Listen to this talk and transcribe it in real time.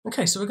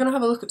Okay, so we're going to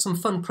have a look at some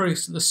fun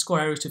proofs that the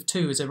square root of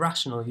 2 is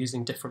irrational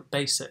using different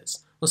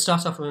bases. We'll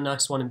start off with a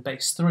nice one in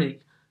base 3.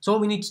 So all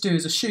we need to do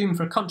is assume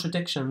for a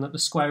contradiction that the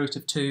square root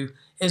of 2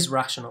 is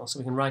rational, so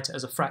we can write it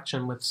as a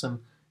fraction with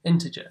some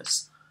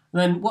integers.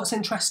 And then what's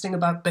interesting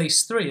about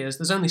base 3 is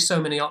there's only so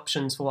many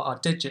options for what our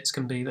digits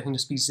can be. They can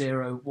just be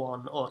 0,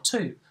 1 or 2.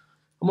 And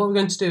what we're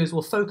going to do is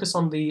we'll focus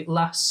on the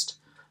last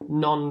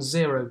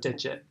non-zero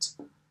digit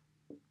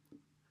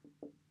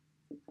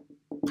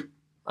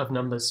of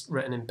numbers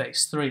written in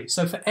base 3.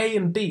 So for a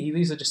and b,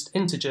 these are just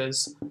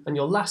integers, and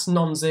your last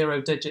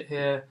non-zero digit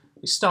here,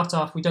 we start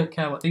off, we don't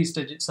care what these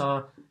digits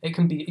are, it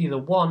can be either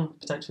 1,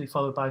 potentially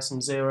followed by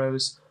some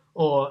zeros,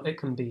 or it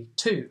can be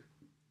 2,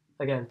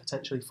 again,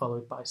 potentially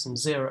followed by some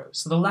zeros.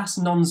 So the last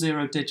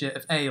non-zero digit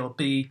of a or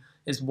b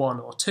is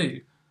 1 or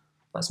 2.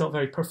 That's not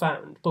very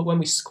profound, but when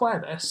we square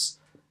this,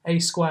 a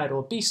squared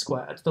or b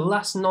squared, the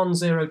last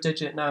non-zero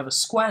digit now of a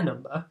square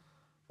number,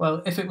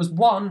 well, if it was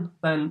 1,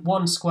 then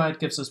 1 squared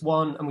gives us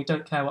 1, and we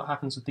don't care what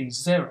happens with these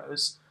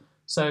zeros.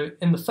 So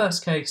in the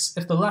first case,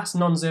 if the last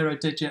non-zero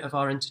digit of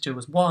our integer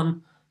was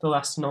 1, the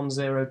last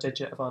non-zero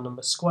digit of our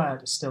number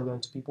squared is still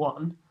going to be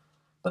 1.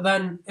 But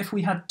then if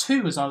we had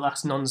 2 as our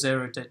last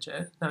non-zero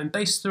digit, now in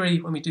base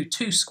 3, when we do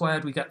 2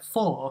 squared, we get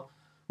 4,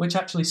 which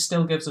actually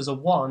still gives us a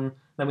 1,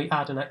 then we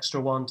add an extra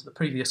 1 to the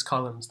previous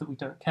columns that we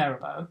don't care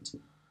about.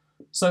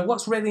 So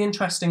what's really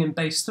interesting in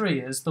base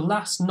 3 is the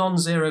last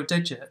non-zero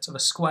digit of a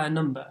square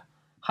number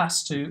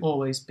has to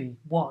always be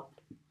 1.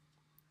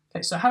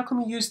 Okay, so how can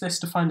we use this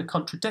to find a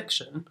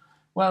contradiction?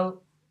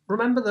 Well,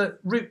 remember that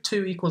root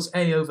 2 equals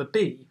a over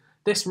b.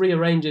 This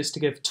rearranges to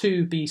give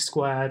 2b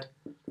squared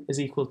is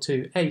equal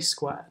to a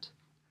squared.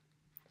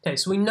 Okay,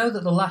 so we know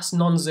that the last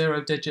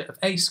non-zero digit of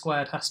a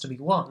squared has to be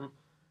 1.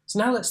 So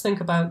now let's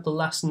think about the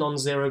last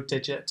non-zero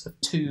digit of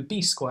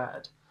 2b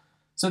squared.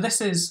 So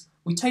this is,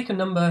 we take a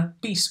number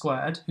b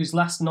squared, whose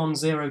last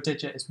non-zero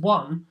digit is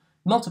 1,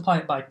 multiply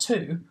it by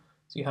 2,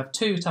 so you have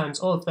 2 times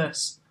all of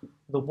this,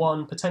 the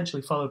 1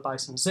 potentially followed by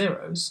some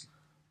zeros.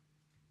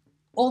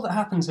 All that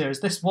happens here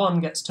is this 1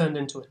 gets turned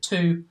into a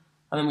 2,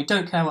 and then we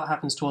don't care what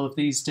happens to all of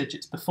these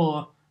digits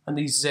before, and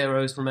these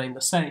zeros remain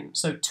the same.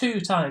 So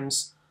 2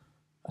 times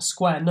a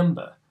square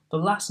number, the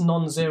last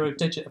non-zero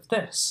digit of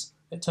this,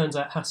 it turns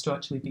out has to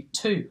actually be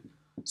 2.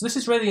 So this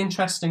is really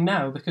interesting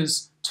now,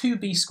 because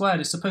 2b squared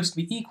is supposed to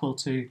be equal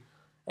to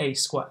a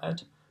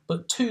squared,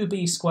 but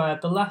 2b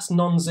squared, the last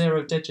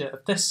non-zero digit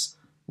of this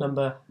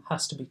number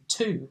has to be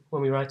 2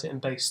 when we write it in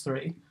base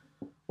 3,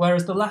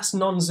 whereas the last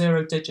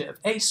non-zero digit of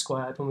a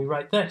squared, when we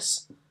write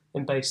this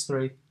in base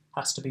 3,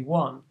 has to be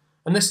 1.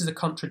 And this is a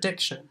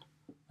contradiction,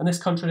 and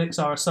this contradicts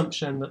our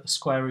assumption that the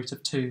square root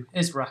of 2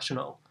 is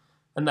rational,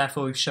 and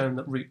therefore we've shown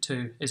that root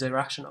 2 is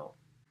irrational.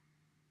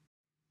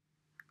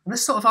 And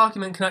this sort of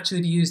argument can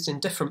actually be used in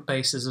different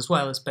bases as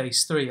well as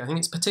base 3. I think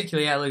it's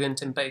particularly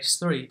elegant in base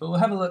 3, but we'll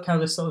have a look how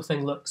this sort of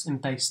thing looks in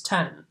base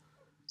 10.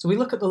 So we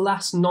look at the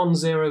last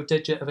non-zero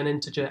digit of an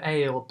integer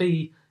a or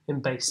b in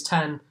base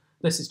 10.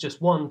 This is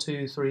just 1,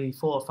 2, 3,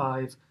 4,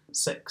 5,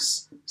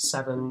 6,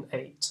 7,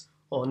 8,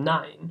 or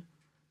 9.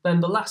 Then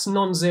the last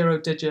non-zero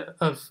digit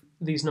of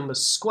these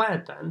numbers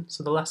squared then,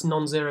 so the last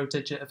non-zero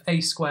digit of a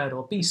squared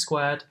or b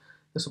squared,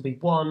 this will be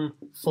 1,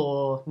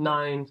 4,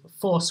 9,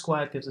 4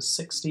 squared gives us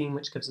 16,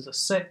 which gives us a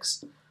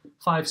 6,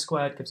 5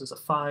 squared gives us a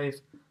 5,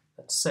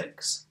 and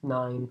 6,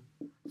 9,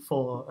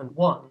 4, and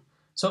 1.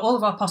 So all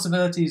of our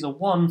possibilities are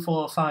 1,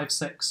 4, 5,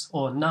 6,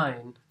 or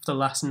 9 for the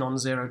last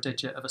non-zero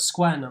digit of a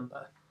square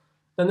number.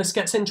 Then this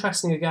gets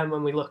interesting again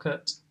when we look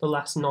at the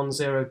last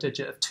non-zero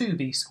digit of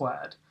 2b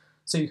squared.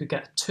 So you could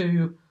get a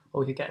 2,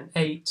 or we could get an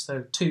 8,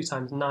 so 2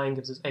 times 9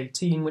 gives us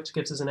 18, which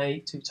gives us an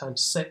 8, 2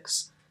 times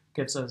 6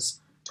 gives us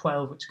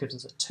 12, which gives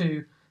us a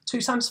 2. 2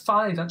 times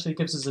 5 actually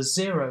gives us a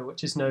 0,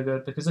 which is no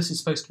good because this is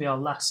supposed to be our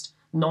last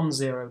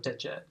non-zero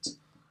digit.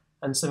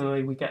 And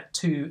similarly, we get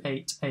 2,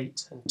 8,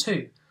 8, and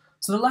 2.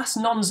 So the last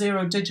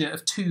non-zero digit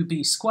of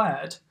 2b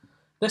squared,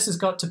 this has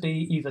got to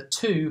be either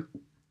 2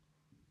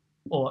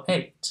 or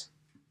 8.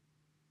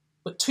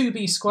 But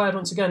 2b squared,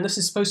 once again, this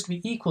is supposed to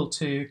be equal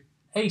to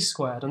a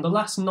squared, and the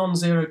last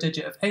non-zero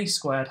digit of a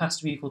squared has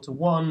to be equal to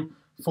 1,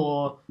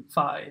 4,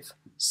 5,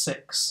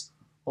 6,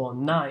 or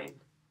 9.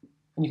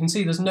 And you can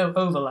see there's no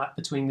overlap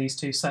between these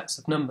two sets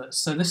of numbers,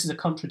 so this is a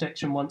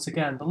contradiction once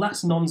again. The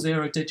last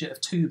non-zero digit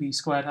of 2b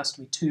squared has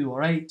to be 2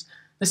 or 8.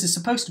 This is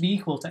supposed to be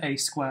equal to a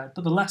squared,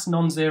 but the last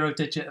non-zero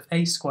digit of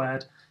a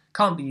squared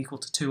can't be equal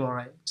to 2 or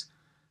 8.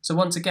 So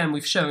once again,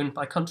 we've shown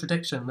by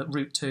contradiction that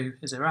root 2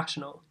 is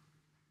irrational.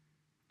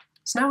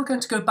 So now we're going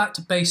to go back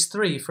to base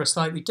 3 for a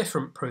slightly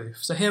different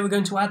proof. So here we're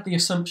going to add the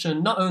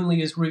assumption not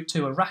only is root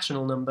 2 a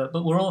rational number,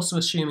 but we're also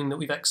assuming that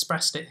we've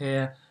expressed it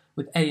here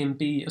with a and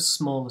b as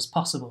small as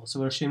possible. So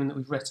we're assuming that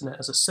we've written it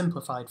as a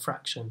simplified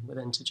fraction with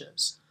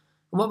integers.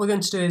 And what we're going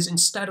to do is,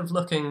 instead of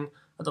looking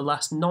at the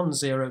last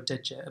non-zero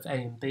digit of a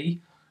and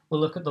b,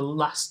 we'll look at the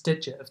last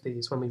digit of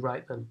these when we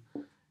write them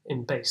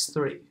in base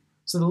 3.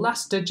 So the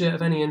last digit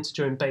of any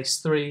integer in base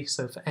 3,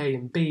 so for a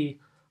and b,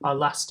 our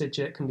last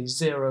digit can be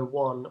 0,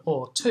 1,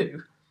 or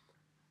 2.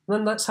 And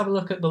then let's have a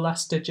look at the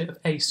last digit of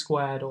a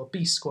squared or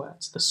b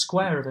squared, so the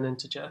square of an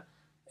integer.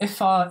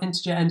 If our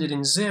integer ended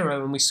in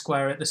 0 and we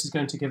square it, this is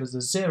going to give us a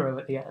 0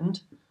 at the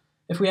end.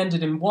 If we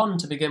ended in 1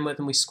 to begin with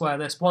and we square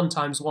this, 1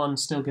 times 1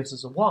 still gives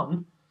us a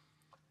 1.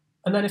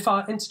 And then if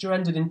our integer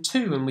ended in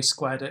 2 and we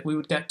squared it, we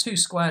would get 2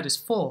 squared is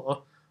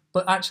 4,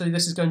 but actually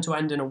this is going to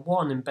end in a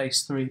 1 in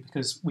base 3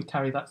 because we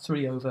carry that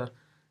 3 over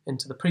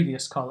into the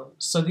previous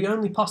columns. So the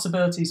only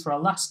possibilities for our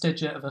last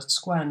digit of a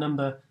square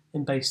number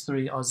in base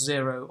 3 are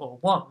 0 or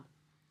 1.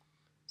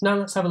 So now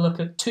let's have a look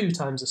at 2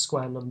 times a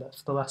square number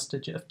for the last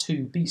digit of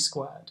 2b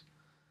squared.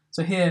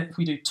 So here, if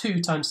we do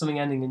 2 times something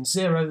ending in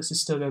 0, this is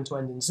still going to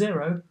end in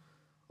 0.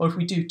 Or if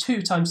we do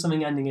 2 times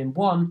something ending in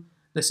 1,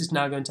 this is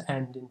now going to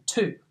end in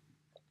 2.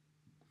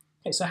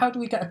 Okay, so how do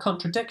we get a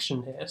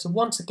contradiction here? So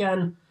once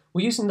again,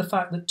 we're using the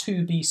fact that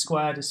 2b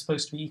squared is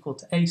supposed to be equal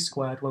to a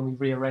squared when we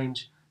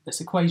rearrange this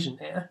equation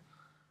here.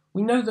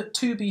 We know that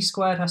 2b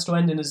squared has to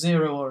end in a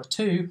 0 or a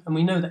 2, and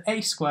we know that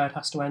a squared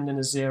has to end in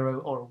a 0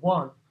 or a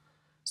 1.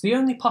 So the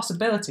only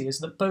possibility is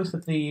that both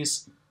of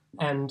these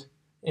end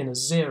in a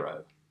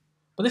 0.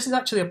 But this is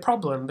actually a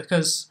problem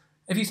because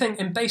if you think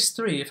in base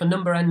 3, if a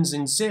number ends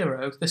in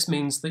 0, this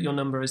means that your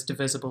number is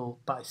divisible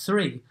by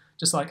 3,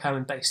 just like how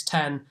in base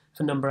 10, if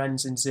a number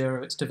ends in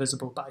 0, it's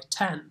divisible by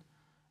 10.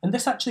 And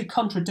this actually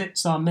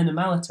contradicts our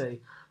minimality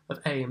of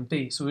a and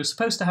b. So we were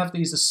supposed to have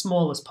these as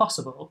small as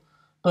possible,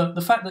 but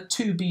the fact that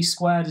 2b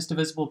squared is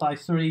divisible by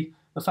 3,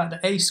 the fact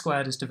that a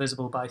squared is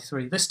divisible by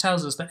 3, this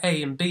tells us that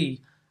a and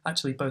b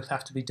actually both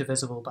have to be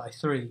divisible by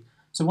 3.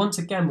 So once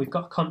again, we've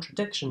got a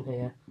contradiction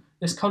here.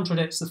 This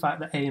contradicts the fact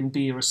that a and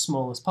b are as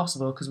small as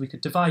possible because we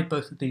could divide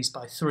both of these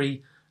by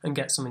 3 and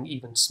get something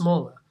even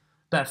smaller.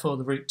 Therefore,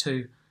 the root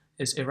 2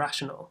 is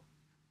irrational.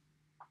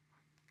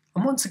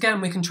 And once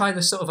again, we can try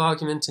this sort of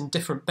argument in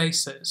different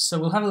bases. So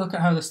we'll have a look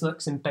at how this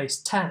looks in base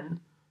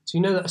 10. So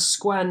you know that a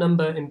square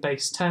number in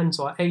base 10,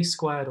 so our a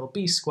squared or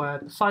b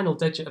squared, the final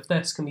digit of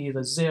this can be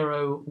either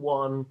 0,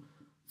 1,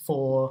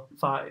 4,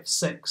 5,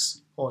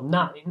 6, or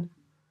 9.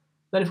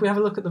 Then if we have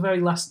a look at the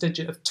very last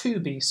digit of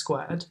 2b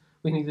squared,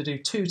 we can either do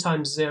 2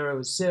 times 0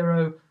 is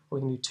 0, or we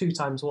can do 2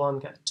 times 1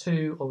 get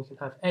 2, or we can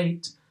have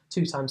 8.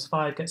 2 times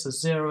 5 gets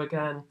us 0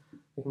 again.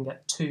 We can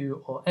get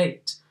 2 or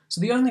 8. So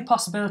the only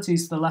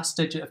possibilities for the last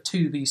digit of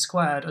 2b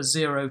squared are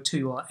 0,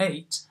 2, or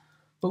 8.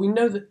 But we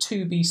know that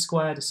 2b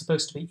squared is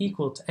supposed to be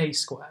equal to a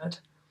squared.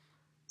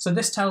 So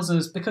this tells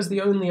us, because the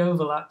only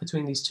overlap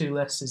between these two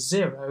lists is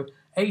 0,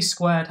 a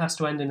squared has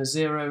to end in a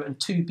 0, and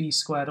 2b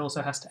squared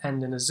also has to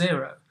end in a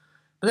 0.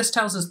 But this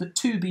tells us that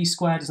 2b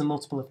squared is a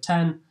multiple of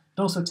 10.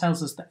 It also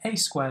tells us that a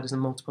squared is a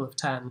multiple of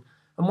 10.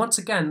 And once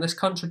again, this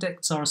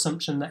contradicts our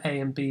assumption that a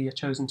and b are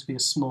chosen to be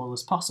as small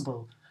as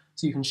possible.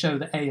 So you can show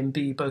that a and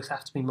b both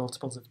have to be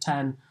multiples of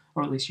 10,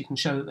 or at least you can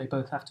show that they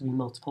both have to be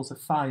multiples of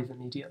 5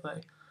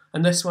 immediately.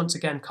 And this once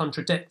again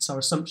contradicts our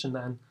assumption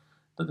then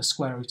that the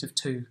square root of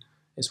 2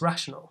 is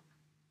rational.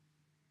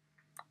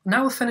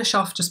 Now we'll finish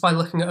off just by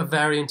looking at a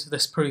variant of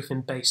this proof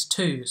in base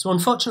 2. So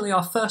unfortunately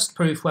our first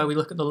proof, where we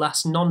look at the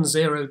last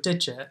non-zero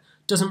digit,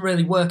 doesn't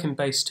really work in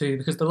base 2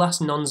 because the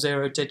last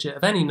non-zero digit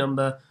of any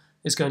number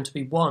is going to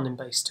be 1 in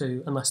base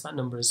 2 unless that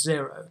number is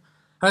 0.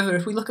 However,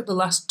 if we look at the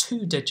last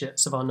 2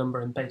 digits of our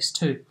number in base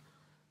 2,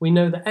 we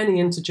know that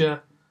any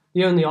integer,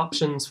 the only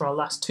options for our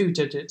last 2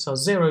 digits are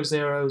 0,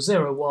 0,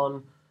 0,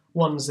 1,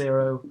 1,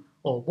 0,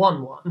 or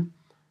 1, 1.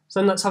 So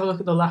then let's have a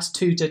look at the last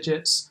 2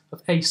 digits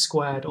of a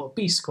squared or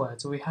b squared.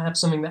 So we have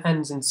something that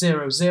ends in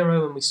 0,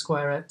 0 and we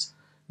square it.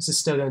 This is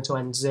still going to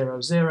end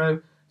 0, 0.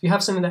 If you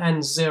have something that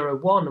ends 0,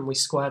 1 and we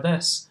square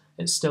this,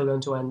 it's still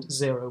going to end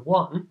 0,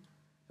 1.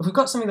 If we've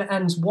got something that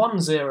ends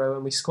 1, 0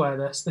 and we square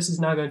this, this is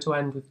now going to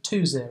end with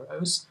 2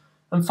 zeros.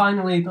 And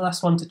finally, the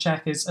last one to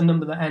check is a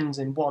number that ends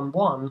in 1,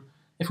 1.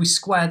 If we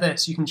square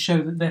this, you can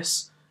show that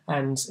this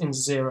ends in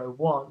 0,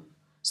 1.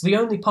 So the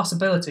only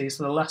possibilities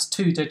for the last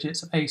 2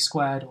 digits of a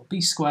squared or b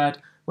squared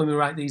when we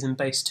write these in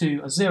base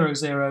 2 are 0,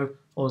 0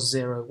 or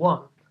 0,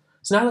 1.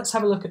 So now let's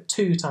have a look at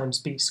 2 times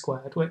b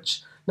squared,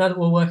 which, now that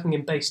we're working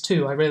in base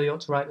 2, I really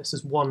ought to write this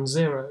as 1,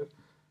 0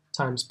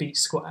 times b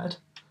squared.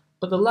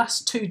 But the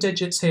last 2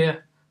 digits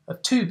here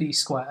of 2b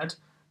squared,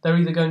 they're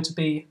either going to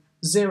be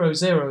 0,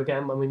 0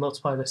 again when we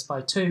multiply this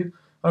by 2,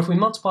 or if we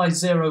multiply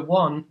 0,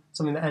 1,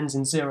 something that ends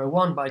in 0,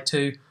 1 by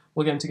 2,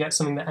 we're going to get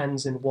something that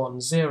ends in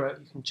 1, 0,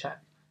 you can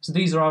check. So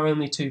these are our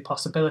only 2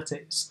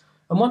 possibilities.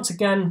 And once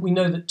again, we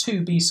know that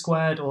 2b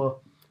squared, or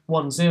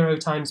 1, 0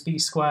 times b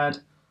squared,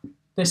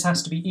 this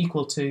has to be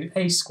equal to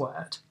a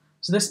squared.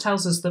 So this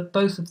tells us that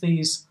both of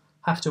these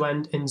have to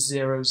end in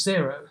 0,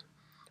 0.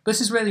 This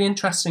is really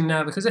interesting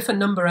now, because if a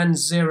number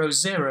ends 0,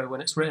 0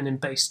 when it's written in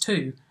base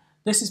 2,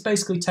 this is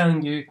basically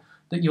telling you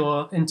that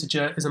your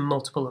integer is a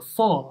multiple of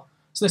 4.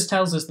 So this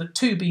tells us that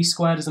 2b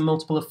squared is a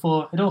multiple of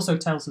 4. It also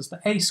tells us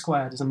that a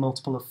squared is a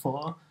multiple of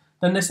 4.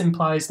 Then this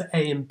implies that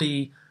a and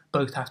b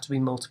both have to be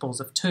multiples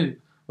of 2,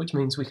 which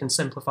means we can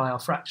simplify our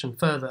fraction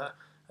further.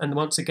 And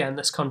once again,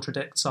 this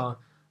contradicts our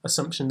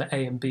assumption that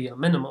a and b are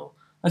minimal.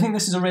 I think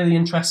this is a really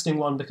interesting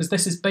one because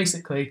this is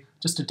basically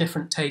just a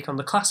different take on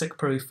the classic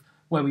proof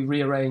where we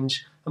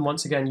rearrange, and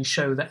once again you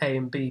show that A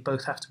and B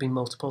both have to be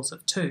multiples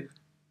of 2.